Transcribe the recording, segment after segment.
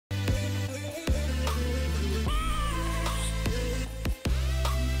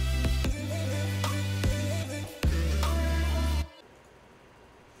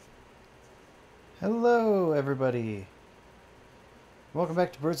Hello, everybody. Welcome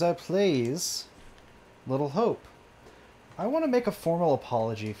back to Bird's Eye Plays Little Hope. I want to make a formal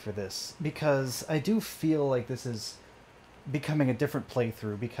apology for this because I do feel like this is becoming a different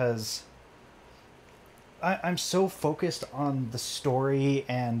playthrough because I'm so focused on the story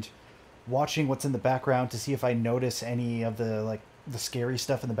and watching what's in the background to see if I notice any of the scary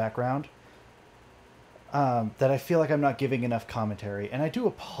stuff in the background that I feel like I'm not giving enough commentary, and I do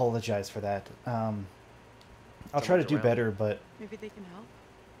apologize for that. I'll try to Someone's do around. better, but Maybe they can help.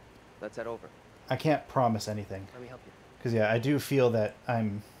 Let's head over. I can't promise anything. Let me help you. Because, yeah, I do feel that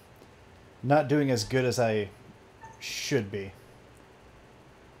I'm not doing as good as I should be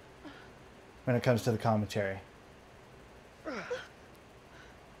when it comes to the commentary.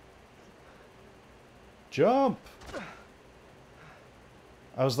 Jump!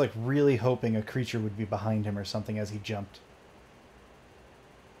 I was, like, really hoping a creature would be behind him or something as he jumped.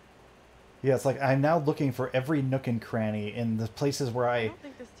 Yeah, it's like I'm now looking for every nook and cranny in the places where I don't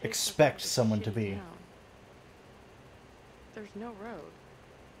think this takes us expect out of someone this to shitty be. town. There's no road.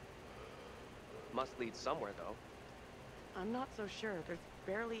 Must lead somewhere, though. I'm not so sure. There's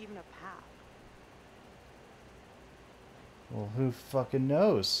barely even a path. Well, who fucking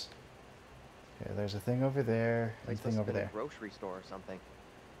knows? Okay, there's a thing over there, and a Place thing must have over been there. a grocery store or something.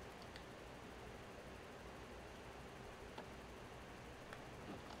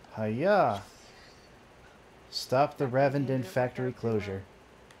 Hiya! Stop the That gives me a Ravenden bit of factory workout, too, closure.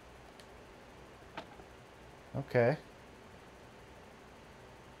 Okay.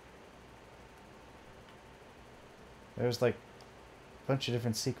 There's like a bunch of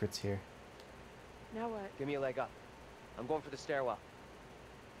different secrets here. Now what? Give me a leg up. I'm going for the stairwell.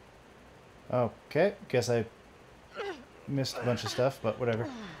 Okay, guess I missed a bunch of stuff, but whatever.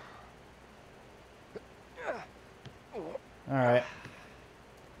 Alright.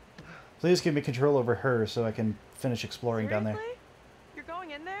 Please give me control over her so I can finish exploring down there. Seriously? You're going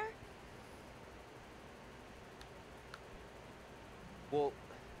in there? Well,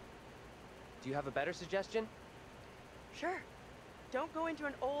 do you have a better suggestion? Sure. Don't go into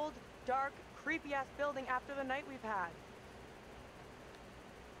an old, dark, creepy-ass building after the night we've had.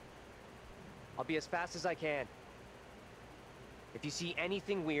 I'll be as fast as I can. If you see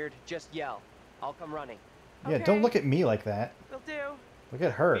anything weird, just yell. I'll come running. Yeah, Okay. don't look at me like that. Will do. Look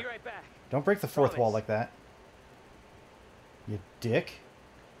at her. Be right back. Don't break the fourth wall Promise. like that. You dick.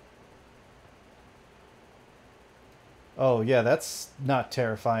 Oh, yeah, that's not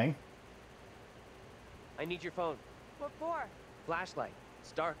terrifying. I need your phone. What for? Flashlight.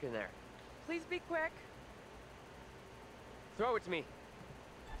 It's dark in there. Please be quick. Throw it to me.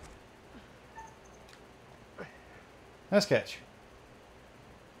 Nice catch.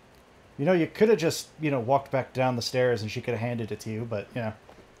 You know, you could have just, walked back down the stairs and she could have handed it to you, but,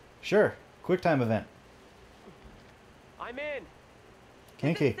 sure. Quick time event. I'm in.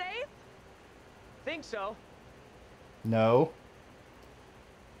 Kinky. Is it safe? Think so. No.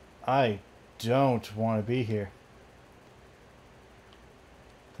 I don't want to be here.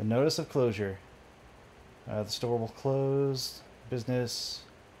 The notice of closure. The store will close. Business.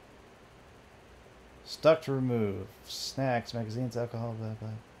 Stock to remove. Snacks, magazines, alcohol, blah, blah.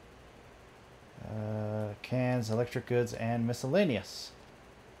 Cans, electric goods, and miscellaneous.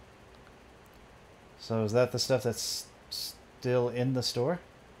 So is that the stuff that's still in the store?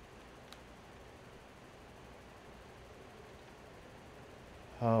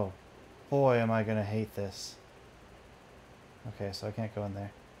 Oh, boy, am I gonna hate this. Okay, so I can't go in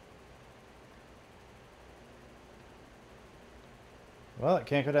there. Well, I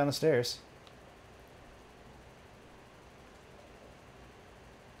can't go down the stairs.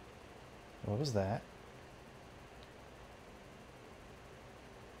 What was that?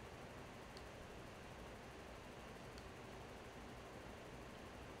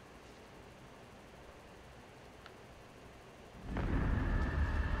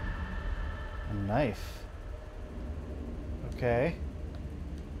 A knife. Okay.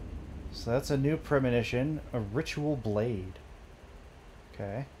 So that's a new premonition. A ritual blade.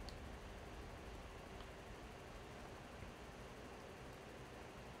 Okay.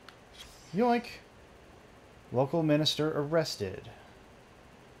 Yoink. Local minister arrested.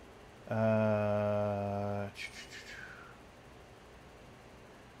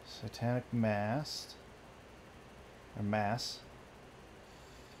 Satanic mast. Or mass.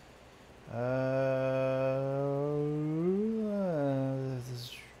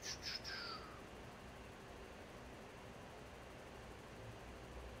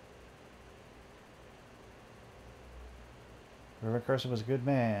 Reverend Carson was a good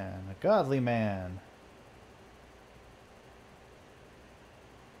man, a godly man.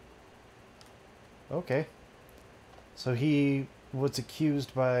 Okay. So he was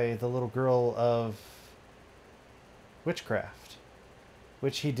accused by the little girl of witchcraft,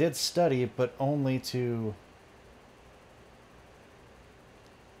 which he did study, but only to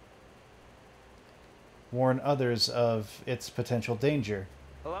warn others of its potential danger,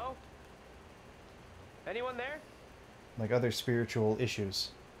 Hello? Anyone there? like other spiritual issues.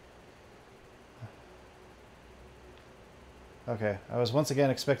 Okay, I was once again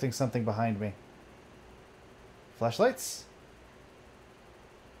expecting something behind me. Flashlights?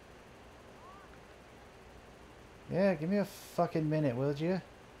 Yeah, give me a fucking minute, will you?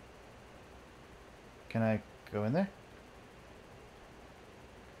 Can I go in there?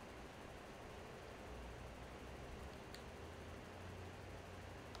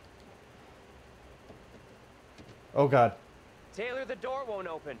 Oh god. Taylor, the door won't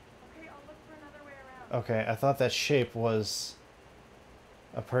open. Okay, I'll look for another way around. Okay, I thought that shape was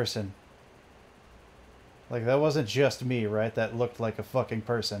a person. Like, that wasn't just me, right? That looked like a fucking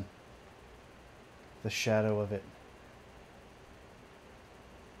person. The shadow of it.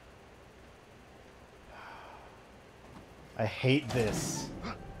 I hate this.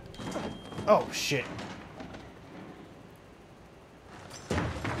 Oh, shit.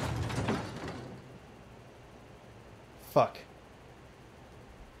 Fuck.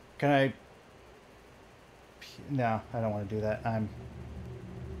 Can I... No, I don't want to do that.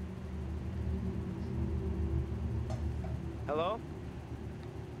 Hello?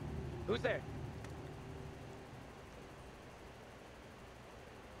 Who's there?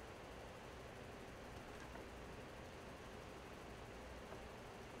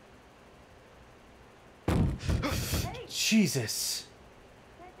 Jesus.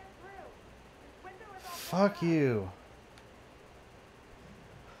 Can't get through. This window is all Fuck blocked. you.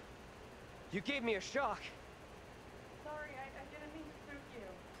 You gave me a shock. Sorry, I didn't mean to spook you.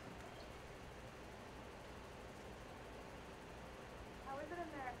 How is it in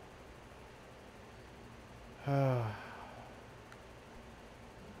there?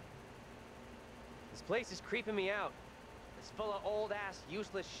 This place is creeping me out. It's full of old-ass,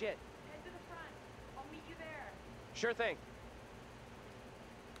 useless shit. Head to the front. I'll meet you there. Sure thing.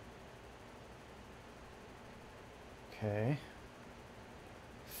 Okay.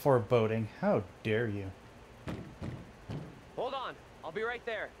 Foreboding. How dare you? Hold on. I'll be right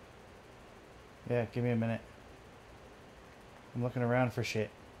there. Yeah, give me a minute. I'm looking around for shit.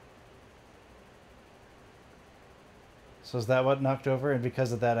 So is that what knocked over, and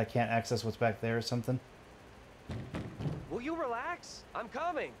because of that I can't access what's back there or something? Will you relax? I'm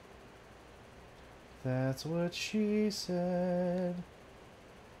coming. That's what she said.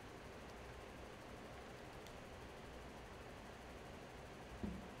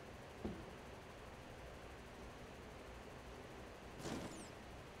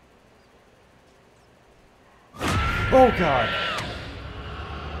 Oh god!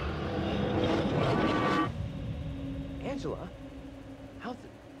 Angela? How the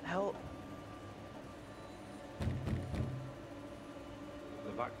hell...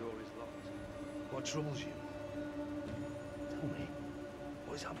 The back door is locked. What troubles you? Tell me,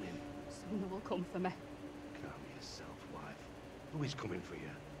 what is happening? Someone will come for me. Calm yourself, wife. Who is coming for you?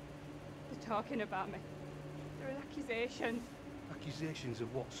 They're talking about me. There are accusations. Accusations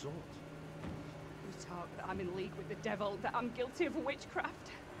of what sort? There's talk that I'm in league with the devil, that I'm guilty of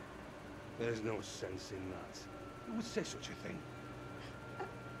witchcraft. There's no sense in that. Who would say such a thing?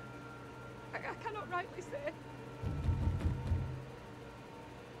 I cannot rightly say.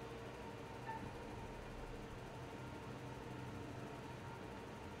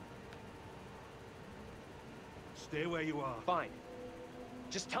 Stay where you are. Fine.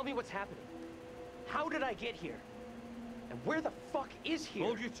 Just tell me what's happening. How did I get here? And where the fuck is here?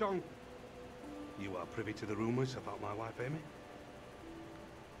 Hold your tongue. You are privy to the rumors about my wife, Amy?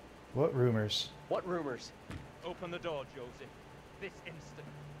 What rumors? What rumors? Open the door, Joseph. This instant.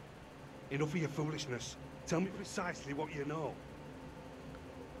 Enough of your foolishness. Tell me precisely what you know.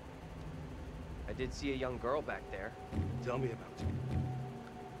 I did see a young girl back there. Tell me about it.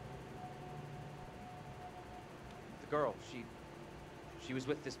 The girl, she was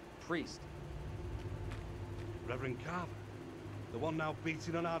with this priest. Reverend Carver. The one now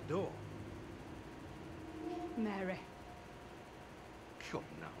beating on our door. Mary. Come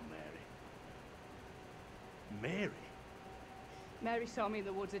now, Mary. Mary? Mary saw me in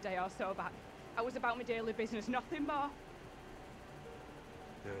the woods a day or so back. I was about my daily business, nothing more.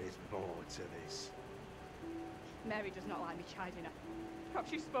 There is more to this. Mary does not like me chiding her. Perhaps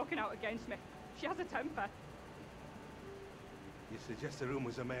she's spoken out against me. She has a temper. You suggest the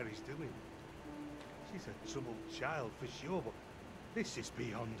rumors are Mary's doing. She's a troubled child for sure, but this is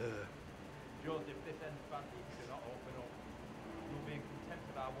beyond her. Joseph, this ends badly if you do not open up. You'll be in contempt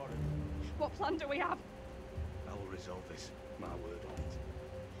of our warrant. What plan do we have? I will resolve this. My word on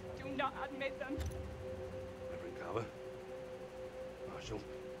it. Do not admit them. Reverend Carver. Marshal.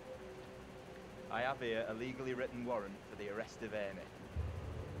 I have here a legally written warrant for the arrest of Amy.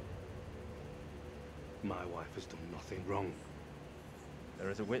 My wife has done nothing wrong. There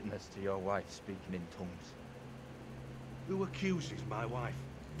is a witness to your wife speaking in tongues. Who accuses my wife?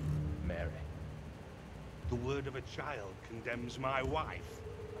 Mary. The word of a child condemns my wife.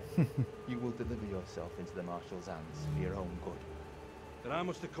 You will deliver yourself into the Marshal's hands for your own good. Then I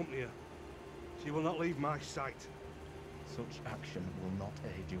must accompany her. She will not leave my sight. Such action will not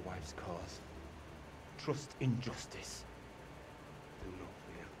aid your wife's cause. Trust in justice. Do not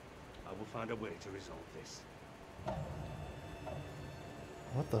fear. I will find a way to resolve this.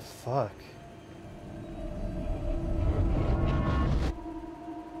 What the fuck?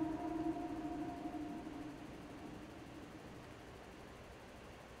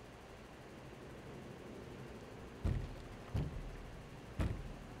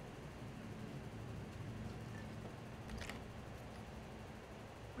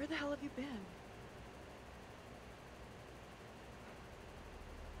 Where the hell have you been?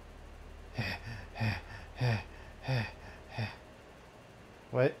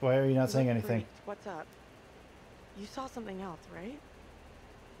 Why are you not You saying look anything? freaked. What's up? You saw something else, right?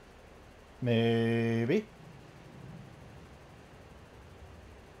 Maybe.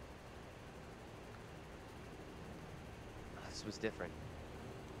 This was different.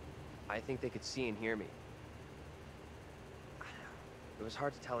 I think they could see and hear me. It was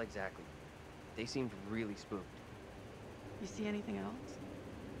hard to tell exactly. They seemed really spooked. You see anything else?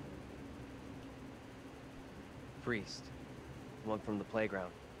 Priest. One from the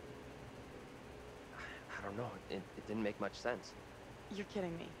playground. I don't know. It didn't make much sense. You're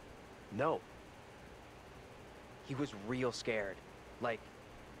kidding me. No. He was real scared. Like,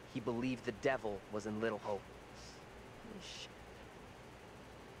 he believed the devil was in Little Hope. Holy shit.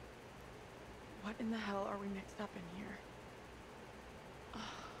 What in the hell are we mixed up in here?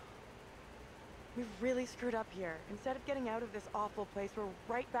 We've really screwed up here. Instead of getting out of this awful place, we're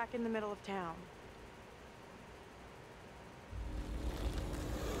right back in the middle of town.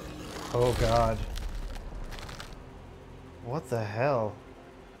 Oh god. What the hell?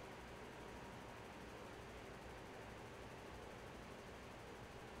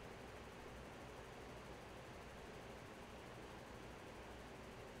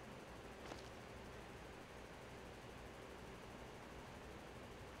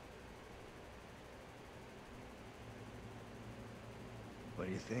 What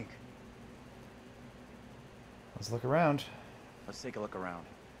do you think? Let's look around. Let's take a look around.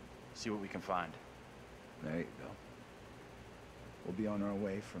 See what we can find. There you go. We'll be on our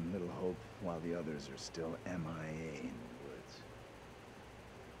way from Little Hope while the others are still MIA in the woods.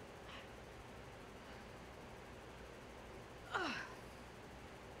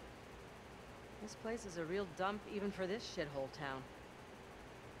 This place is a real dump even for this shithole town.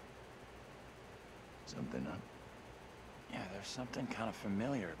 Something up? Yeah, there's something kind of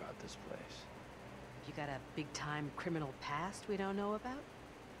familiar about this place. You got a big-time criminal past we don't know about?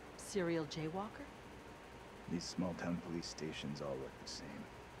 Serial jaywalker? These small-town police stations all look the same.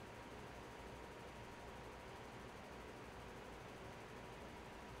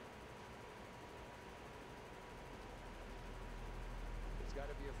 There's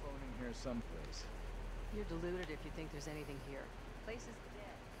gotta be a phone in here someplace. You're deluded if you think there's anything here. Place is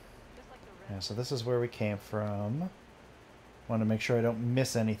dead. Just like the rest. Yeah, so this is where we came from. Want to make sure I don't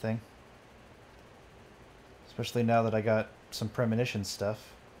miss anything. Especially now that I got some premonition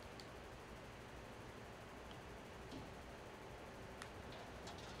stuff.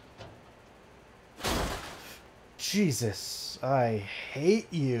 Jesus, I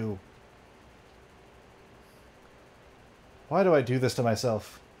hate you. Why do I do this to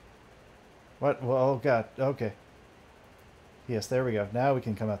myself? What? Well, oh god, okay. Yes, there we go. Now we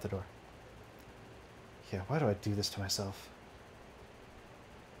can come out the door. Yeah, why do I do this to myself?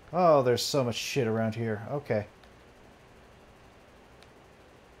 Oh, there's so much shit around here. Okay.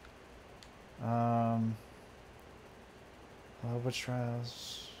 Witch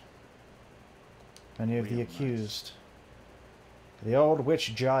trials. Many of the Real accused. The old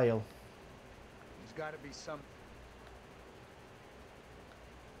witch Giles. There's gotta be some...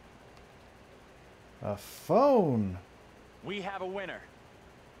 A phone. We have a winner.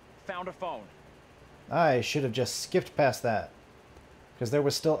 Found a phone. I should have just skipped past that. Because there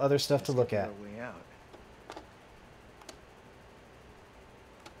was still other stuff to look at. Our way out.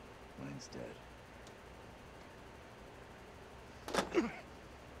 Mine's dead.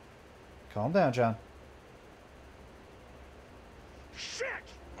 Calm down, John. Shit!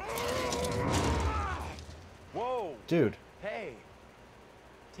 Whoa! Dude. Hey!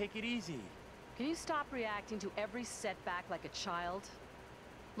 Take it easy. Can you stop reacting to every setback like a child?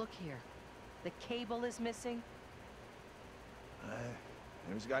 Look here. The cable is missing.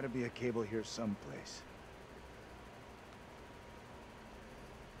 There's got to be a cable here someplace.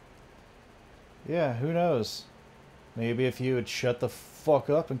 Yeah, who knows? Maybe if you would shut the fuck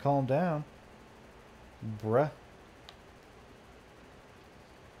up and calm down. Bruh.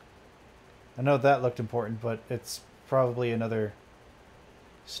 I know that looked important, but it's probably another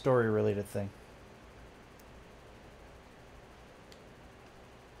story-related thing.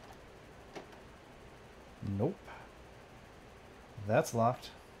 Nope. That's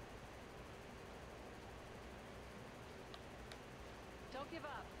locked. Don't give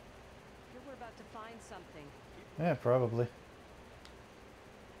up. Here we're about to find something. Yeah, probably.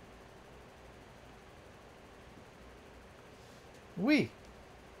 Wee.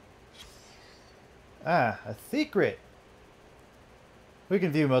 Ah, a secret. We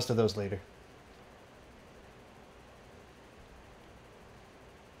can view most of those later.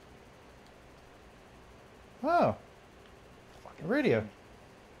 Oh. Fucking A radio. thing.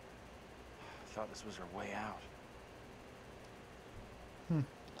 I thought this was her way out.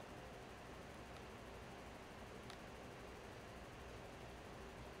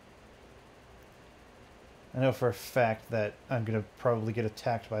 I know for a fact that I'm gonna probably get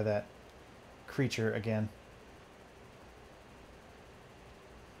attacked by that creature again.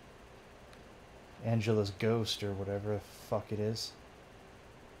 Angela's ghost or whatever the fuck it is.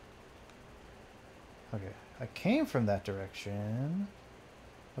 Okay, I came from that direction.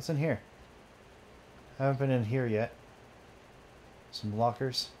 What's in here? I haven't been in here yet. Some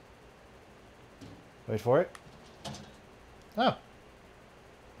lockers. Wait for it. Oh.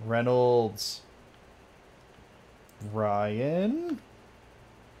 Reynolds. Ryan?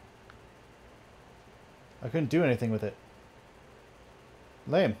 I couldn't do anything with it.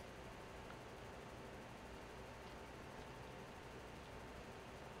 Lame.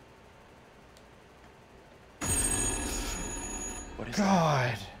 What is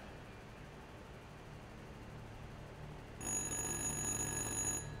God.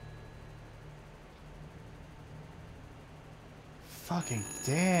 Fucking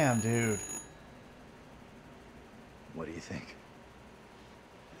damn, dude. What do you think?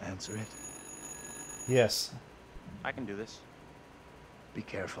 Answer it. Yes. that? I can do this. Be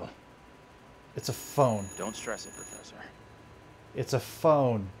careful. It's a phone. Don't stress it, Professor. It's a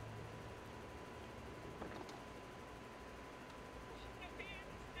phone.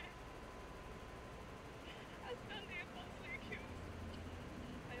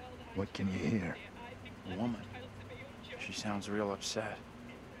 What can you hear? A woman. She sounds real upset.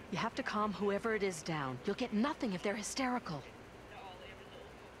 You have to calm whoever it is down. You'll get nothing if they're hysterical.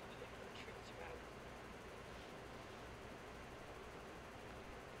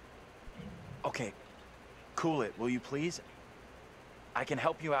 Okay, cool it, will you please? I can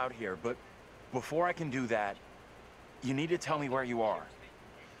help you out here, but before I can do that, you need to tell me where you are.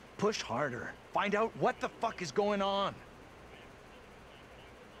 Push harder. Find out what the fuck is going on.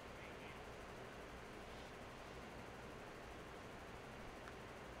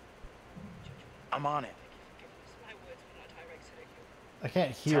 I'm on it. I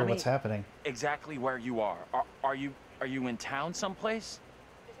can't hear Tell me- what's happening. Exactly where you are. Are you in town someplace?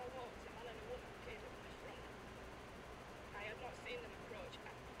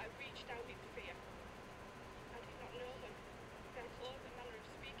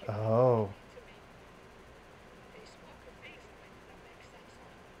 Oh.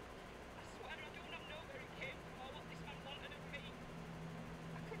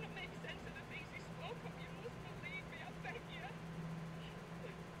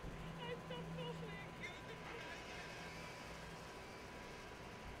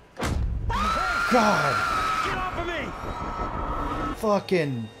 God! Get off of me!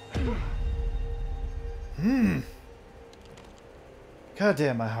 Fucking... God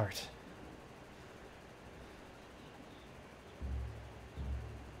damn my heart.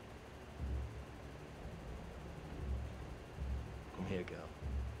 Come here, girl.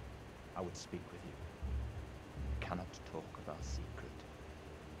 I would speak with you. We cannot talk of our secret.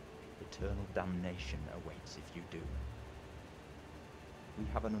 Eternal damnation awaits if you do. We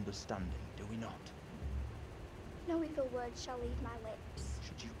have an understanding, do we not? No evil word shall leave my lips.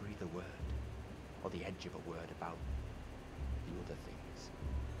 Should you breathe a word, or the edge of a word about the other things,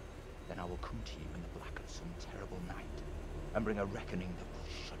 then I will come to you in the black of some terrible night, and bring a reckoning that will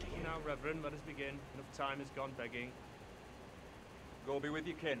shudder you. Now, Reverend, let us begin. Enough time has gone begging. Go be with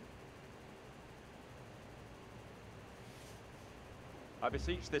your kin. I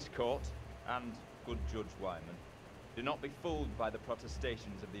beseech this court, and good Judge Wyman, do not be fooled by the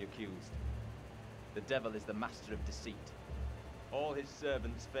protestations of the accused. The devil is the master of deceit. All his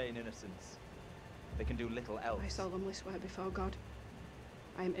servants feign innocence. They can do little else. I solemnly swear before God,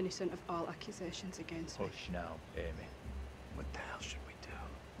 I am innocent of all accusations against me. Hush now, Amy. What the hell should we do?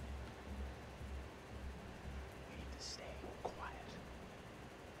 We need to stay quiet.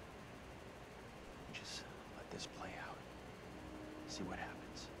 Just let this play out. See what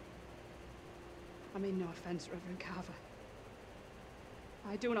happens. I mean no offense, Reverend Carver.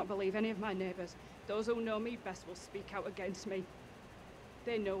 I do not believe any of my neighbors, those who know me best, will speak out against me.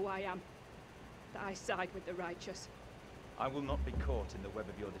 They know who I am, that I side with the righteous. I will not be caught in the web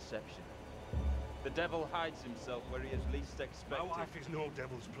of your deception. The devil hides himself where he is least expected. My wife is no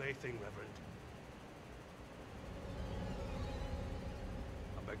devil's plaything, Reverend.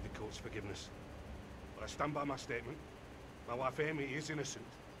 I beg the court's forgiveness, but I stand by my statement. My wife Amy is innocent.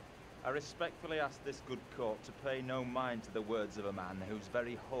 I respectfully ask this good court to pay no mind to the words of a man whose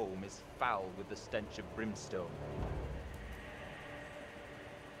very home is foul with the stench of brimstone.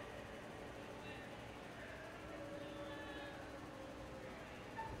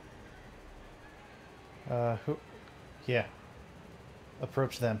 Who? Yeah.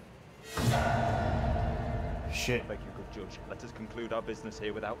 Approach them. Shit. I beg you, good judge, let us conclude our business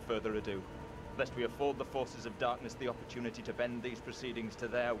here without further ado, lest we afford the forces of darkness the opportunity to bend these proceedings to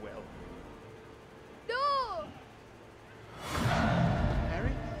their will. No!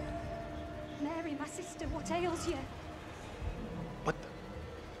 Mary? Mary, my sister, what ails you? What the?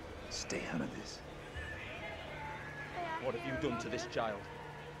 Stay out of this. What have you done to this child?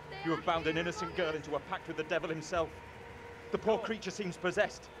 You have bound an innocent girl into a pact with the devil himself. The poor creature seems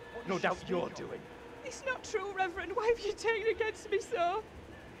possessed. No doubt you're doing. It's not true, Reverend. Why have you taken against me so?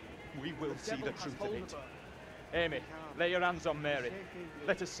 We will see the truth of it. Amy, lay your hands on Mary.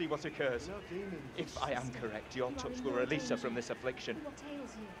 Let us see what occurs. If I am correct, your touch will release her from this affliction. What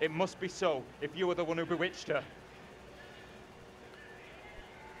ails you? It must be so, if you are the one who bewitched her.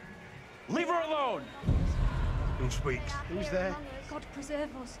 Leave her alone! Who speaks? Who's there? God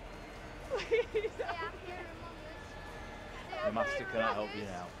preserve us. The master cannot help you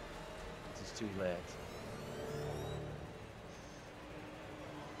now. It is too late.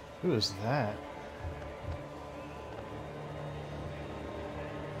 Who is that?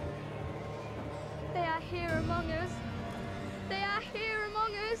 They are here among us. They are here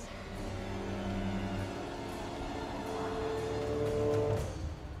among us.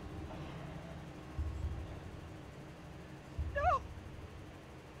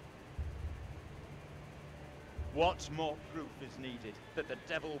 What more proof is needed that the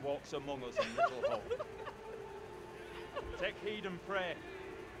devil walks among us in Little Hope? Take heed and pray.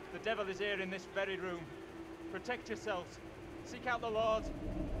 The devil is here in this very room. Protect yourselves. Seek out the Lord.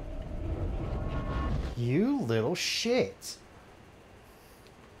 You little shit.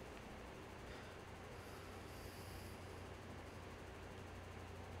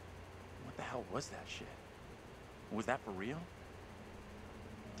 What the hell was that shit? Was that for real?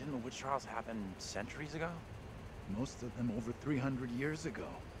 Didn't the witch trials happen centuries ago? Most of them over 300 years ago.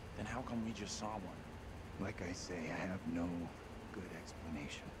 Then how come we just saw one? Like I say, I have no good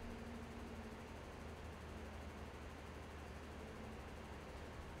explanation.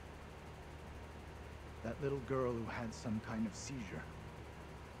 That little girl who had some kind of seizure.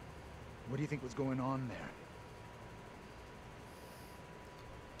 What do you think was going on there?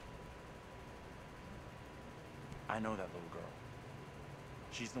 I know that little girl.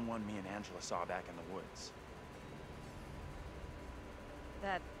 She's the one me and Angela saw back in the woods.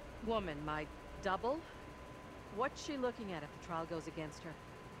 That woman, my double? What's she looking at if the trial goes against her?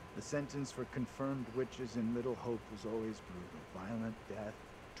 The sentence for confirmed witches in Little Hope was always brutal. Violent death,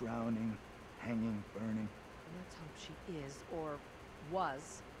 drowning, hanging, burning. Let's hope she is, or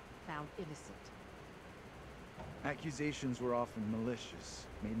was, found innocent. Accusations were often malicious,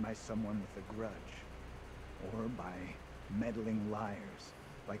 made by someone with a grudge. Or by meddling liars,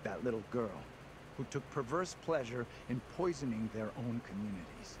 like that little girl, who took perverse pleasure in poisoning their own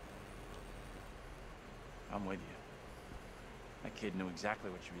communities. I'm with you. That kid knew exactly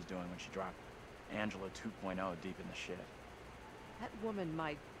what she was doing when she dropped Angela 2.0 deep in the shit. That woman,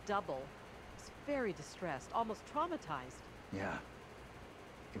 my double, was very distressed, almost traumatized. Yeah.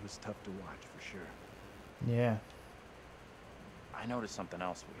 It was tough to watch, for sure. Yeah. I noticed something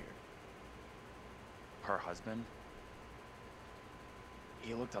else weird. Her husband,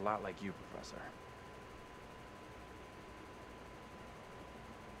 he looked a lot like you, Professor.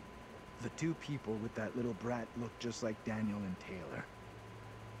 The two people with that little brat looked just like Daniel and Taylor.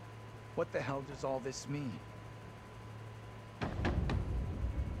 What the hell does all this mean?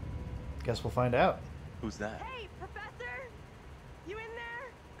 Guess we'll find out. Who's that? Hey, Professor! You in there?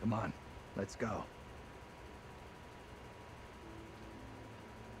 Come on, let's go.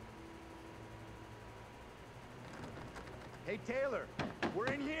 Hey, Taylor, we're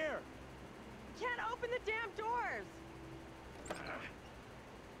in here. Can't open the damn doors!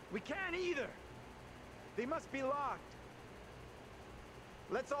 We can't either. They must be locked.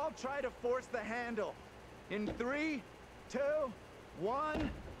 Let's all try to force the handle. In 3, 2, 1.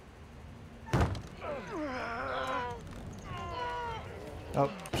 Oh,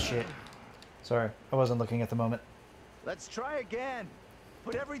 shit. Sorry, I wasn't looking at the moment. Let's try again.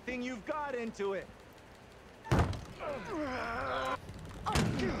 Put everything you've got into it.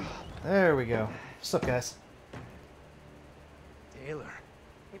 There we go. What's up, guys? Taylor.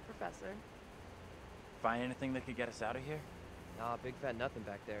 Hey, Professor. Find anything that could get us out of here? Nah, big fat nothing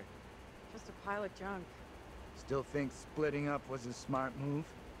back there. Just a pile of junk. Still think splitting up was a smart move?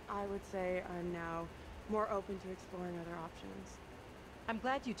 I would say I'm now more open to exploring other options. I'm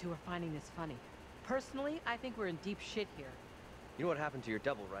glad you two are finding this funny. Personally, I think we're in deep shit here. You know what happened to your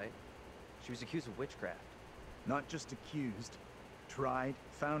double, right? She was accused of witchcraft. Not just accused, tried,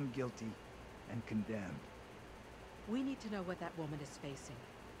 found guilty, and condemned. We need to know what that woman is facing.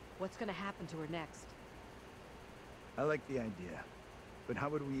 What's gonna happen to her next? I like the idea, but how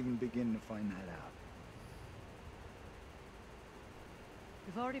would we even begin to find that out?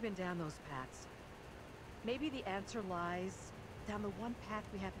 We've already been down those paths. Maybe the answer lies down the one path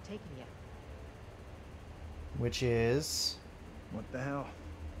we haven't taken yet. Which is... What the hell?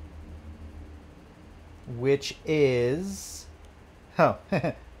 Which is... Oh,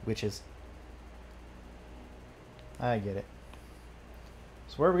 witches. I get it.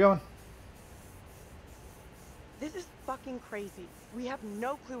 So where are we going? This is fucking crazy. We have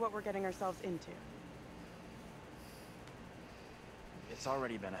no clue what we're getting ourselves into. It's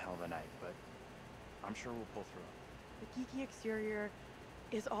already been a hell of a night, but I'm sure we'll pull through. The geeky exterior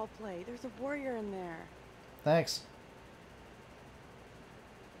is all play. There's a warrior in there. Thanks.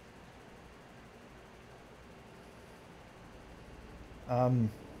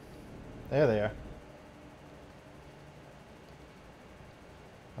 There they are.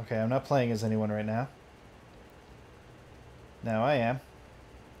 Okay, I'm not playing as anyone right now. Now I am.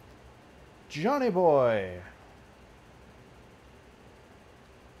 Johnny Boy!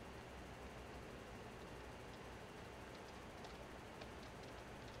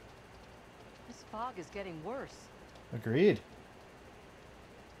 This fog is getting worse. Agreed.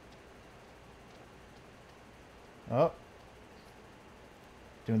 Oh.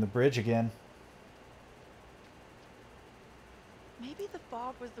 Doing the bridge again. Maybe the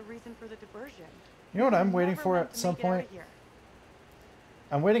fog was the reason for the diversion. You know what I'm We waiting never for meant at to some make it out point? of here.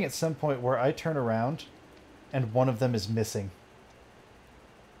 I'm waiting at some point where I turn around and one of them is missing.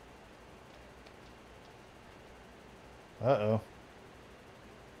 Uh-oh.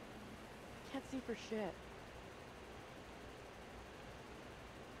 Can't see for shit.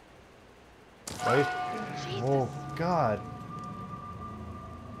 Right? Jesus. Oh, God.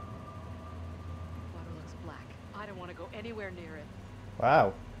 Water looks black. I don't want to go anywhere near it.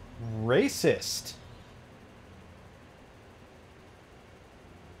 Wow. Racist.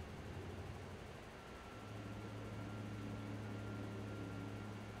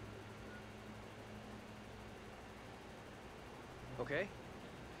 Okay.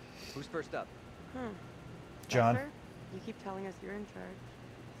 Who's first up? John. Professor, you keep telling us you're in charge,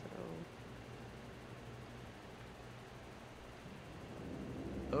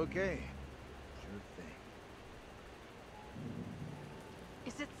 so... Okay. Sure thing.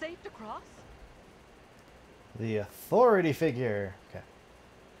 Is it safe to cross? The authority figure. Okay.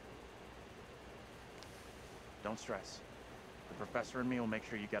 Don't stress. The professor and me will make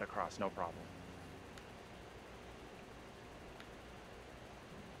sure you get across, no problem.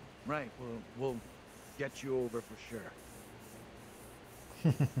 Right, we'll get you over for sure.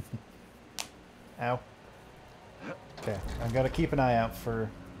 Ow. Okay, I've got to keep an eye out for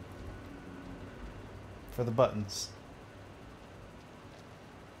the buttons.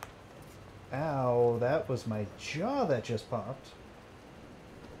 Ow, that was my jaw that just popped.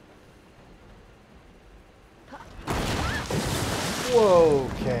 Whoa,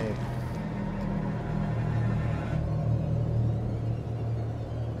 okay.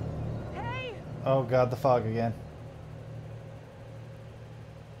 Hey! Oh god, the fog again.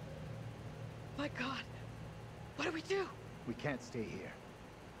 My God! What do we do? We can't stay here.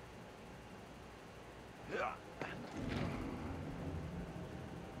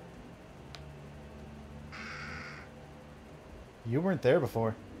 You weren't there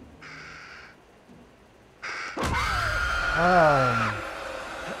before.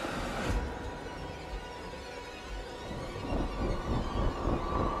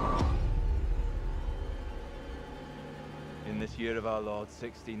 year of our Lord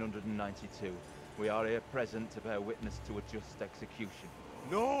 1692, we are here present to bear witness to a just execution.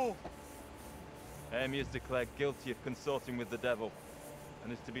 No! Amy is declared guilty of consorting with the devil,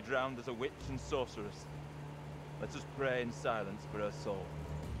 and is to be drowned as a witch and sorceress. Let us pray in silence for her soul.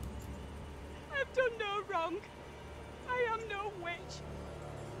 I've done no wrong. I am no witch.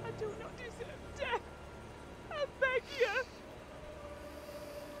 I do not deserve death. I beg you.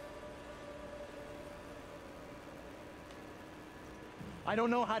 I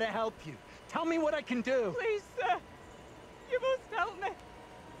don't know how to help you. Tell me what I can do. Please, sir. You must help me.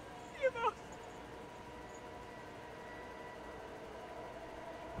 You must.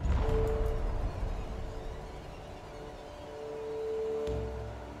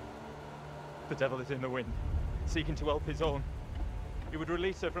 The devil is in the wind, seeking to help his own. He would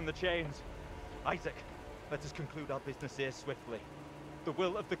release her from the chains. Isaac, let us conclude our business here swiftly. The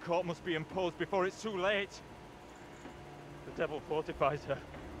will of the court must be imposed before it's too late. The devil fortifies her.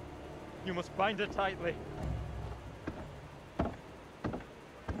 You must bind her tightly.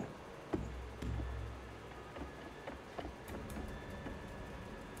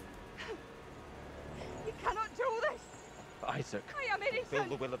 You cannot do this. Isaac, I am innocent.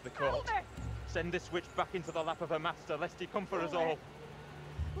 fulfill the will of the court. Help me. Send this witch back into the lap of her master, lest he come for us all.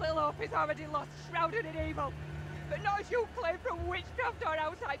 Little Hope is already lost, shrouded in evil. But not as you claim from witchcraft or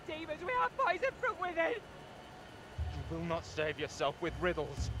outside demons. We are poisoned from within. You will not save yourself with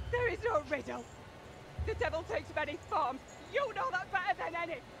riddles. There is no riddle. The devil takes many forms. You know that better than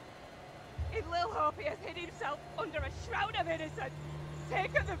any. In Little Hope, he has hid himself under a shroud of innocence,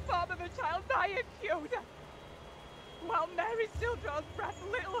 taken the form of a child by accuser. While Mary still draws breath,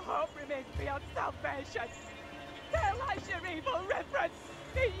 Little Hope remains beyond salvation. There lies your evil reverence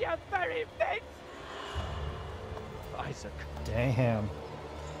in your very midst. Isaac. Damn.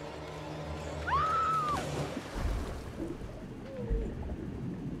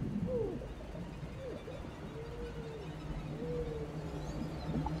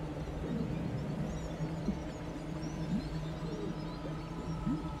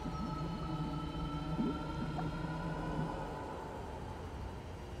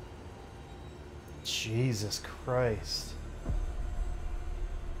 Jesus Christ.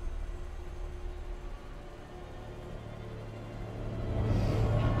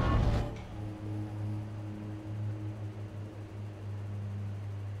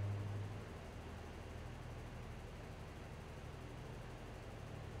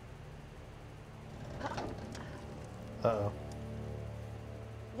 Uh-oh.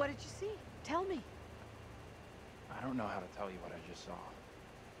 What did you see? Tell me. I don't know how to tell you what I just saw.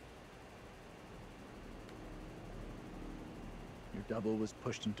 Your double was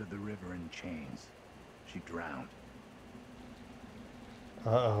pushed into the river in chains. She drowned.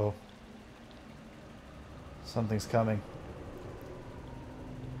 Uh-oh. Something's coming.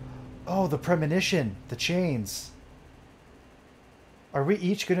 Oh, the premonition! The chains! Are we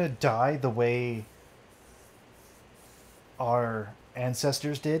each gonna die the way our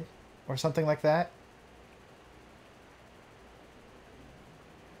ancestors did? Or something like that?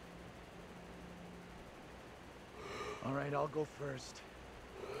 All right, I'll go first.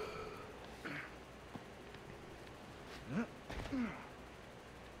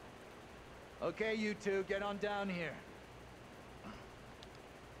 Okay, you two, get on down here.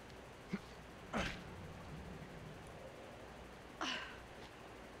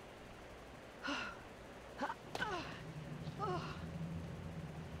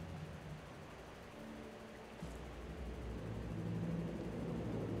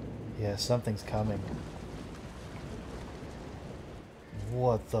 Yeah, something's coming.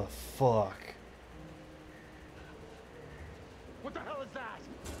 What the fuck? What the hell is that?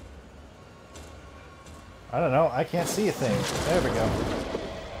 I don't know. I can't see a thing. There we go.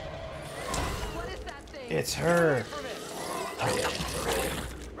 What is that thing? It's her.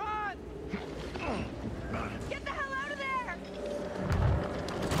 Run! Get the hell out of there!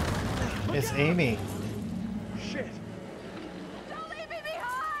 It's Amy. Shit! Don't leave me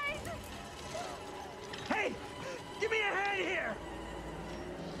behind! Hey! Give me a hand here!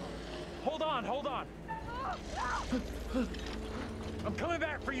 Hold on, hold on. Oh, no! I'm coming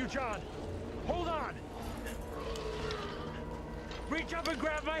back for you, John. Hold on. Reach up and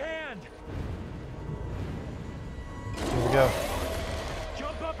grab my hand. Here we go.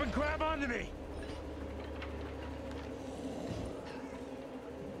 Jump up and grab onto me.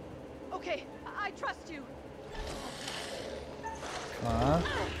 Okay, I trust you. Come on.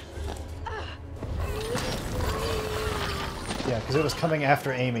 Yeah, because it was coming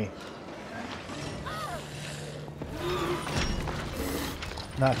after Amy.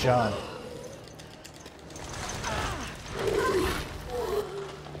 Not John.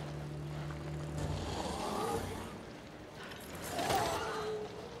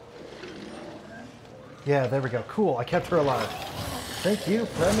 Yeah, there we go. Cool, I kept her alive. Thank you,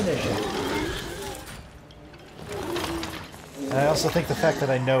 premonition. And I also think the fact that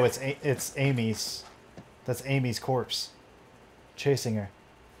I know it's Amy's... That's Amy's corpse. Chasing her.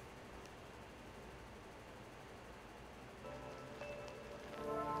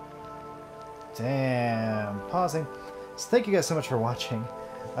 Damn. Pausing. So thank you guys so much for watching.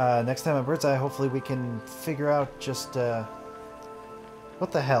 Next time on Bird's Eye, hopefully we can figure out just,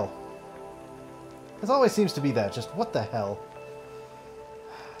 what the hell? It always seems to be that. Just what the hell?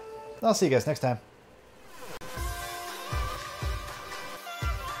 I'll see you guys next time.